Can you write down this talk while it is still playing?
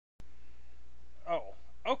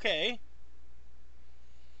Okay.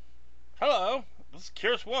 Hello, this is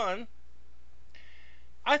Curious One.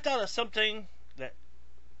 I thought of something that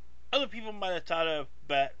other people might have thought of,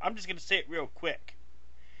 but I'm just going to say it real quick.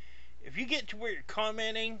 If you get to where you're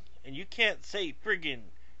commenting and you can't say friggin'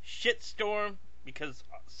 shitstorm because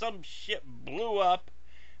some shit blew up,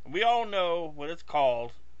 and we all know what it's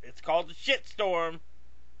called. It's called the shitstorm.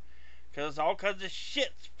 Because all kinds of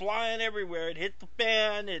shit's flying everywhere. It hit the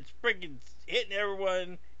fan. It's friggin' hitting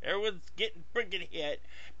everyone. Everyone's getting friggin' hit.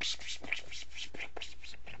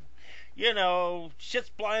 You know, shit's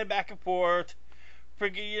flying back and forth.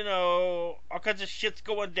 Friggin', you know, all kinds of shit's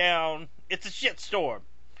going down. It's a shitstorm.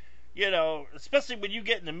 You know, especially when you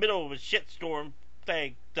get in the middle of a shitstorm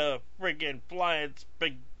thing. The friggin' flying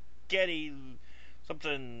spaghetti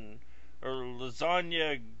something, or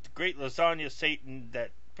lasagna, great lasagna Satan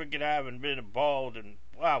that freaking haven't been involved in,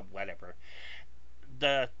 well, whatever.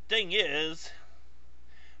 The thing is,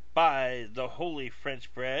 by the holy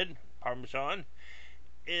French bread, Parmesan,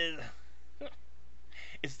 is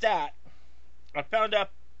that I found out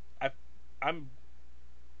I'm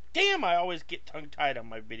damn, I always get tongue tied on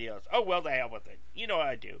my videos. Oh well, the hell with it. You know what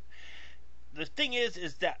I do. The thing is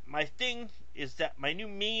that my new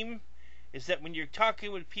meme is that when you're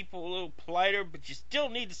talking with people a little politer, but you still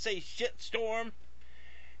need to say shitstorm.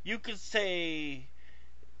 You could say,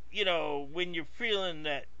 you know, when you're feeling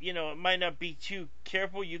that, you know, it might not be too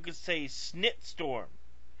careful, you could say snitstorm.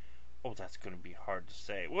 Oh, that's going to be hard to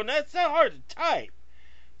say. Well, that's not hard to type.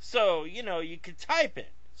 So, you know, you can type it.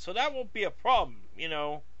 So that won't be a problem, you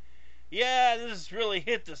know. Yeah, this has really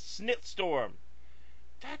hit the snitstorm.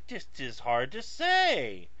 That just is hard to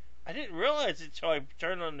say. I didn't realize it until I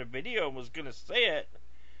turned on the video and was going to say it.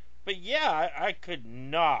 But yeah, I could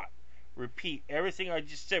not repeat everything I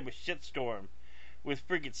just said with shitstorm with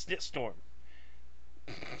friggin' snitstorm.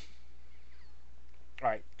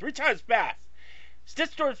 Alright, 3 times fast.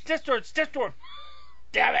 Snitstorm, snitstorm, snitstorm.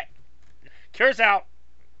 Damn it. Curious out.